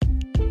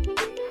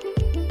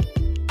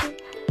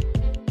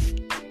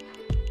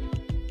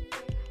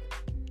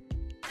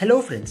Hello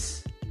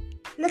friends,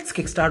 let's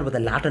kickstart with a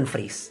Latin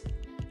phrase,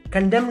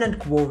 condemnant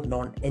quo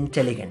non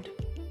intelligent,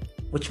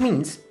 which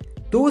means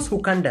those who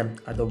condemn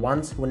are the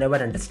ones who never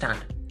understand.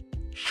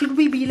 Should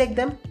we be like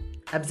them?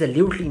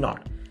 Absolutely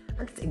not.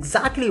 And that's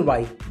exactly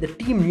why the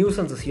team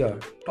Nuisance is here,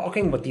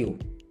 talking with you,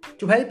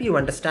 to help you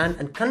understand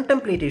and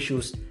contemplate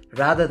issues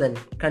rather than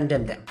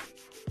condemn them.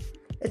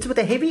 It's with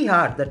a heavy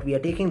heart that we are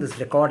taking this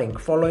recording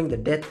following the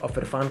death of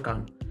Irrfan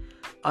Khan,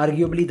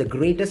 arguably the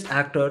greatest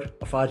actor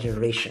of our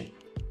generation.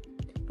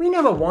 We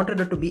never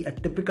wanted it to be a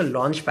typical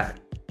launchpad.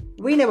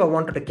 We never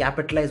wanted to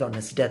capitalize on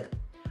his death,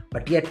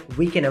 but yet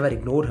we can never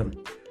ignore him.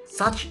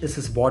 Such is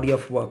his body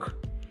of work.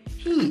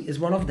 He is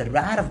one of the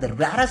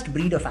rarest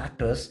breed of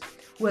actors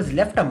who has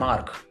left a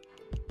mark,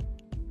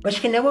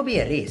 which can never be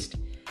erased.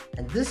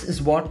 And this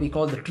is what we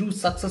call the true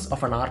success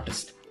of an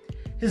artist.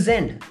 His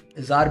end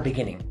is our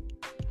beginning.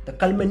 The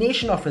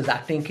culmination of his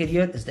acting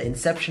career is the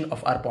inception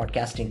of our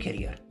podcasting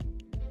career.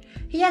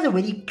 He has a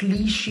very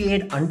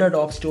cliched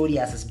underdog story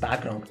as his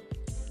background.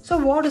 So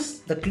what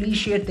is the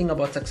cliched thing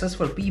about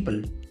successful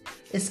people?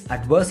 Is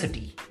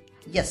adversity.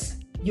 Yes,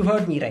 you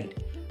heard me right.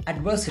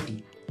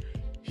 Adversity.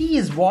 He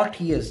is what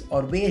he is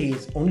or where he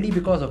is only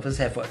because of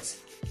his efforts.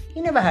 He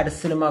never had a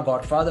cinema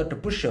godfather to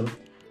push him,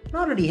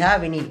 nor did he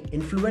have any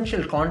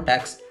influential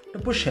contacts to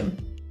push him.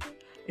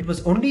 It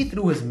was only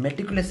through his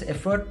meticulous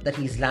effort that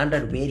he's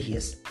landed where he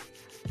is.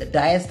 The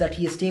dais that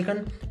he has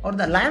taken or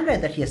the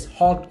limelight that he has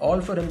hogged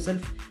all for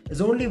himself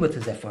is only with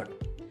his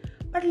effort.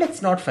 But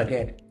let's not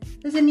forget,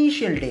 his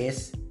initial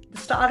days, the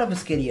start of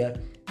his career,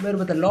 were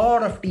with a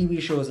lot of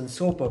TV shows and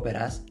soap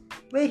operas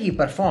where he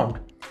performed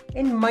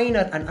in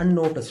minor and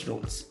unnoticed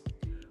roles.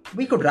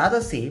 We could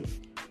rather say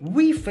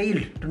we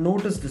failed to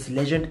notice this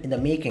legend in the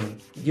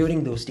making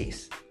during those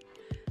days.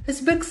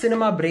 His big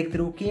cinema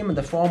breakthrough came in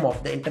the form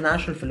of the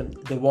international film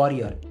The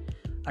Warrior,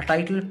 a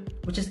title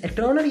which is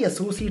eternally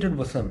associated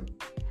with him.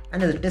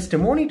 And as a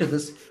testimony to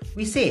this,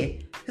 we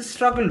say his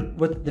struggle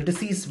with the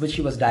disease which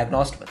he was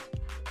diagnosed with.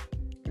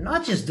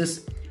 Not just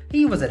this,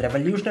 he was a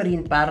revolutionary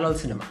in parallel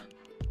cinema.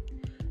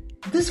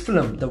 This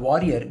film, The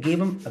Warrior, gave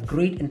him a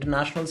great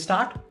international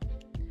start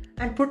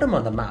and put him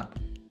on the map,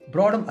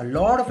 brought him a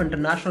lot of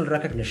international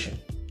recognition.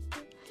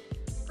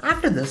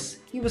 After this,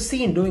 he was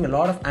seen doing a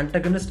lot of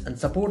antagonist and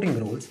supporting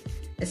roles,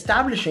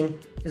 establishing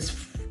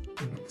his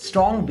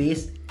strong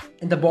base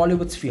in the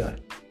Bollywood sphere.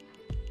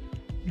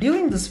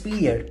 During this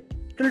period,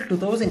 till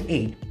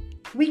 2008,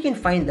 we can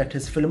find that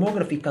his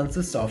filmography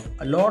consists of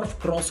a lot of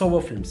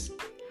crossover films.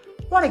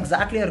 What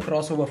exactly are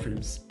crossover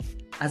films?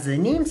 As the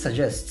name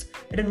suggests,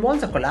 it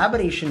involves a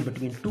collaboration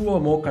between two or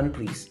more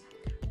countries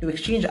to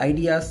exchange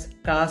ideas,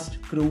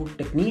 cast, crew,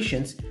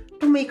 technicians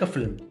to make a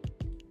film.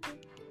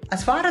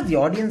 As far as the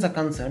audience are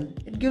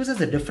concerned, it gives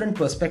us a different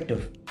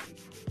perspective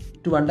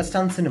to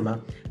understand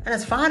cinema, and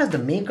as far as the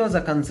makers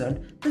are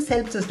concerned, this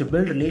helps us to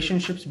build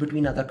relationships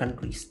between other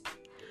countries.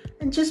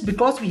 And just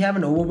because we have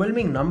an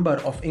overwhelming number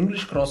of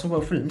English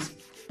crossover films,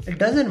 it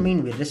doesn't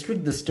mean we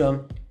restrict this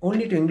term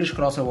only to English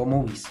crossover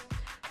movies.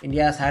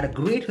 India has had a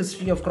great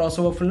history of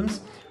crossover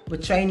films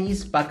with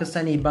Chinese,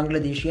 Pakistani,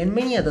 Bangladeshi and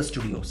many other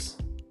studios.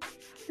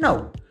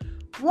 Now,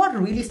 what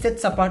really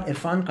sets apart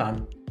Irrfan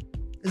Khan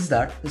is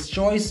that his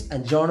choice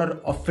and genre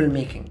of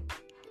filmmaking.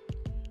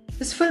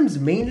 His films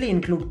mainly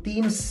include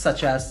themes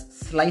such as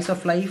slice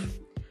of life,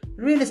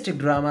 realistic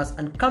dramas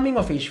and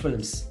coming-of-age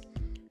films.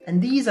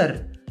 And these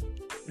are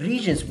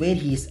regions where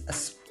he is a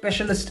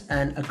specialist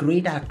and a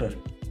great actor.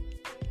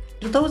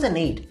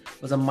 2008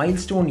 was a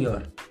milestone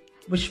year,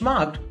 which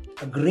marked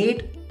a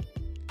great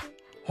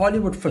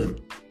Hollywood film,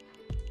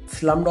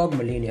 Slumdog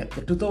Millionaire,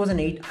 the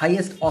 2008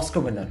 highest Oscar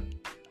winner,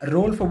 a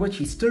role for which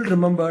he still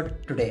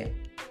remembered today.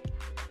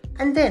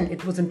 And then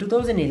it was in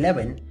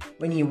 2011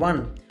 when he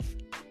won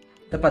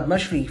the Padma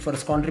Shri for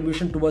his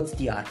contribution towards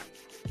the art.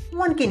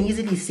 One can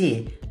easily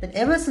say that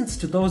ever since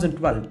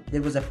 2012,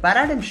 there was a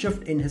paradigm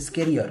shift in his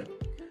career,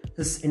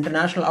 his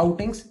international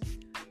outings,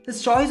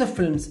 his choice of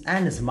films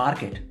and his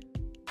market.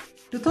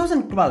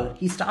 2012,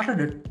 he started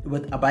it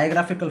with a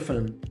biographical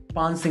film,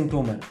 Pan Singh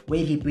Tomar,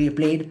 where he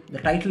played the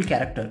title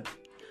character.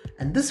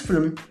 And this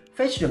film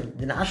fetched him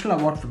the National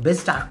Award for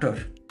Best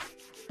Actor.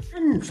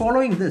 And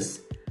following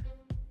this,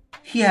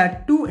 he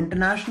had two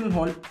international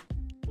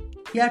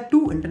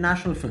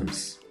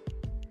films,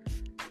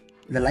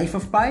 The Life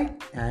of Pi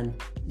and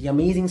The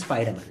Amazing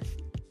Spider-Man.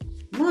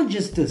 Not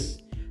just this,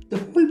 the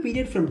whole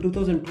period from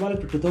 2012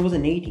 to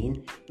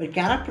 2018 were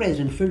characterized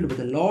and filled with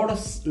a lot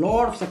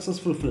of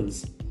successful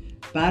films,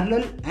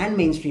 parallel and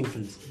mainstream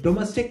films,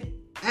 domestic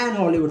and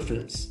Hollywood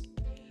films.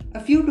 A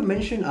few to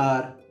mention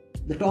are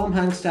the Tom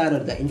Hanks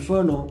starrer The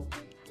Inferno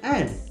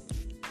and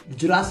the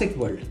Jurassic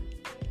World.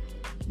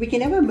 We can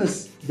never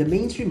miss the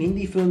mainstream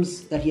Hindi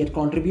films that he had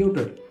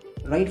contributed,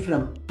 right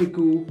from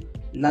Piku,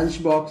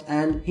 Lunchbox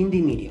and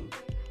Hindi Medium.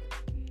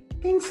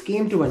 Things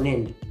came to an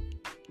end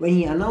when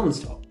he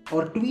announced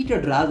or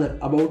tweeted rather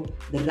about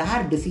the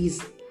rare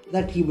disease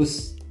that he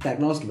was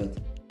diagnosed with,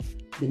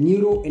 the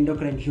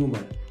neuroendocrine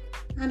humor.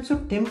 I'm so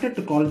tempted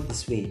to call it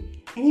this way,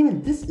 and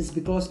even this is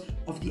because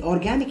of the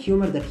organic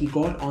humor that he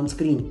got on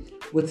screen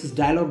with his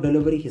dialogue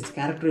delivery, his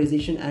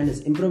characterization, and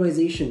his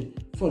improvisation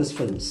for his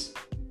films.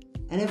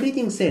 And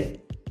everything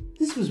said,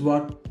 this was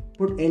what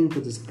put end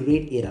to this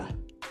great era.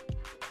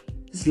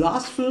 His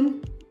last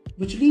film,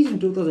 which released in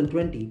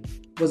 2020,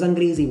 was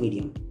Angrezi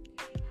Medium.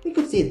 We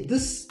could say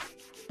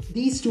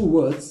these two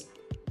words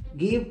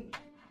gave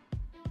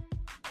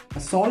a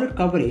solid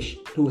coverage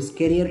to his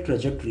career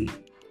trajectory.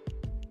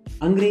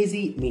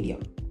 Angrezi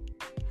Medium.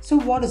 So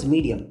what is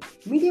medium?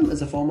 Medium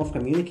is a form of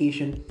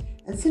communication,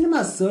 and cinema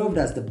has served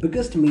as the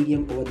biggest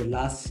medium over the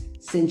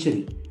last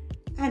century.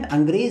 And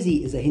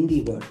Angrezi is a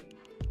Hindi word,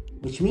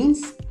 which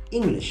means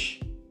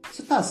English.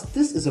 So thus,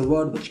 this is a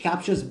word which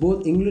captures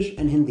both English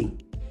and Hindi,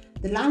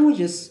 the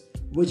languages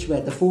which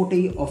were the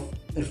forte of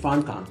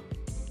Irrfan Khan.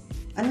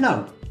 And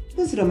now,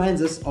 this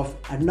reminds us of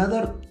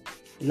another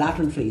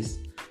Latin phrase,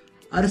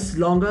 ars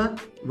longa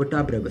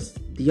vita brevis.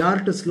 The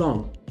art is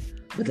long,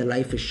 but the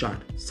life is short.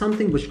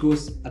 Something which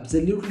goes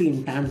absolutely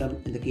in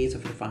tandem in the case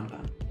of Irrfan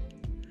Khan.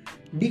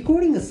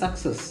 Decoding his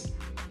success,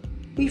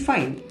 we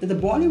find that the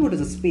Bollywood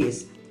is a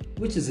space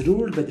which is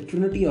ruled by the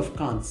trinity of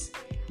Khans,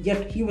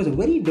 yet he was a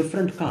very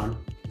different Khan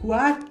who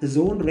had his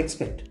own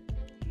respect.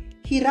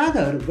 He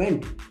rather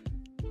went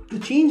to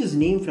change his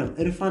name from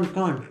Irrfan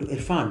Khan to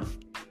Irrfan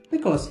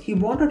because he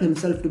wanted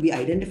himself to be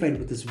identified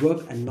with his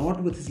work and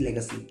not with his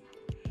legacy.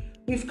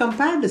 We've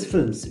compared his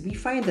films, we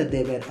find that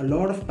there were a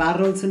lot of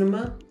parallel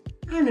cinema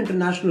and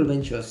international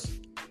ventures.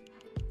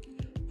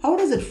 How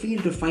does it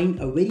feel to find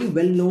a very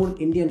well-known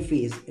Indian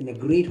face in a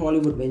great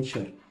Hollywood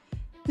venture?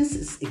 This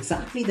is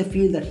exactly the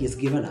feel that he has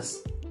given us.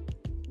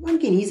 One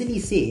can easily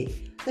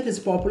say that his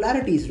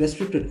popularity is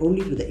restricted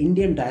only to the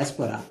Indian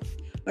diaspora,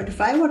 but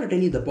if I were to tell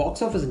you the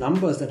box office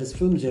numbers that his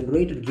films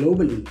generated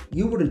globally,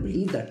 you wouldn't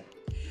believe that.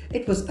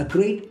 It was a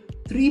great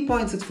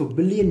 $3.64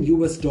 billion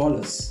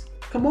US.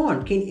 Come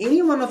on, can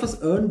any one of us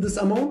earn this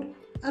amount?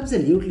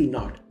 Absolutely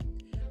not.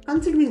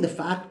 Considering the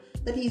fact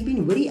that he's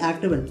been very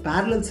active in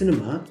parallel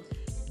cinema,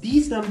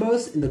 these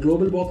numbers in the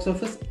global box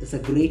office is a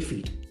great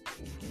feat.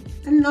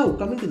 And now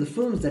coming to the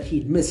films that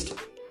he'd missed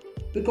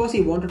because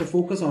he wanted to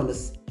focus on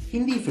his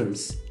Hindi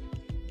films.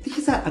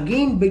 These are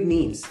again big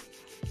names.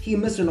 He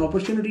missed an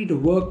opportunity to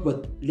work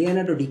with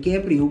Leonardo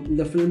DiCaprio in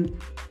the film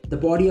The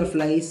Body of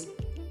Lies,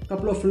 a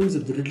couple of films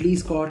with Ridley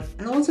Scott,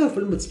 and also a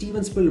film with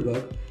Steven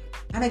Spielberg.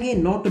 And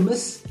again, not to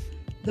miss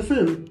the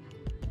film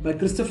by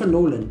Christopher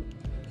Nolan,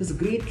 his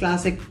great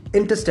classic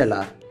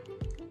Interstellar,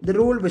 the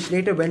role which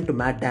later went to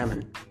Matt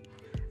Damon.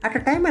 At a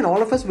time when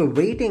all of us were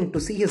waiting to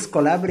see his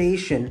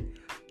collaboration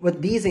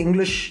with these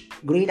English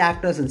great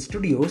actors in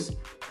studios,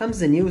 comes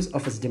the news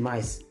of his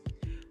demise,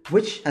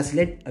 which has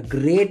led a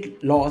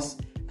great loss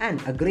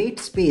and a great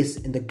space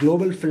in the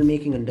global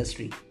filmmaking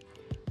industry.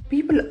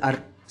 People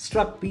are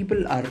struck,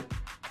 people are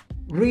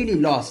really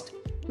lost.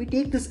 We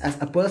take this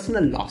as a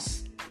personal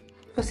loss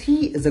because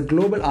he is a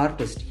global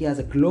artist, he has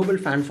a global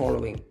fan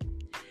following.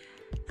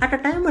 At a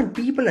time when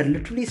people are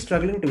literally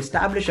struggling to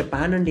establish a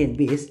pan-Indian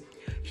base,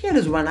 here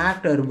is one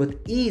actor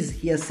with ease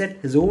he has set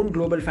his own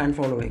global fan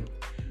following.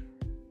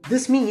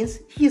 This means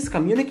he has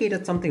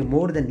communicated something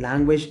more than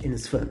language in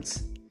his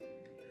films.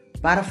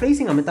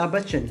 Paraphrasing Amitabh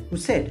Bachchan, who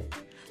said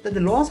that the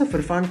loss of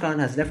Irrfan Khan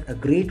has left a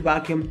great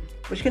vacuum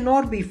which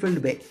cannot be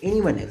filled by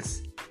anyone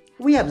else.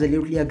 We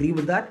absolutely agree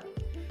with that.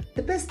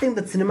 The best thing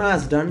that cinema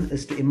has done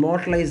is to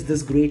immortalize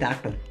this great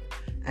actor,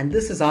 and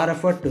this is our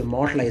effort to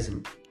immortalize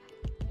him.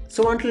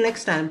 So until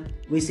next time,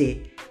 we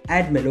say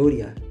ad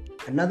meloria,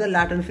 another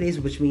Latin phrase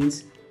which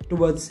means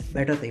towards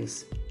better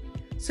things.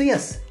 So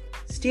yes,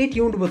 stay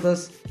tuned with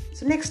us.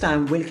 So next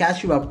time we'll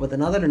catch you up with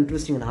another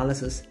interesting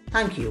analysis.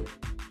 Thank you.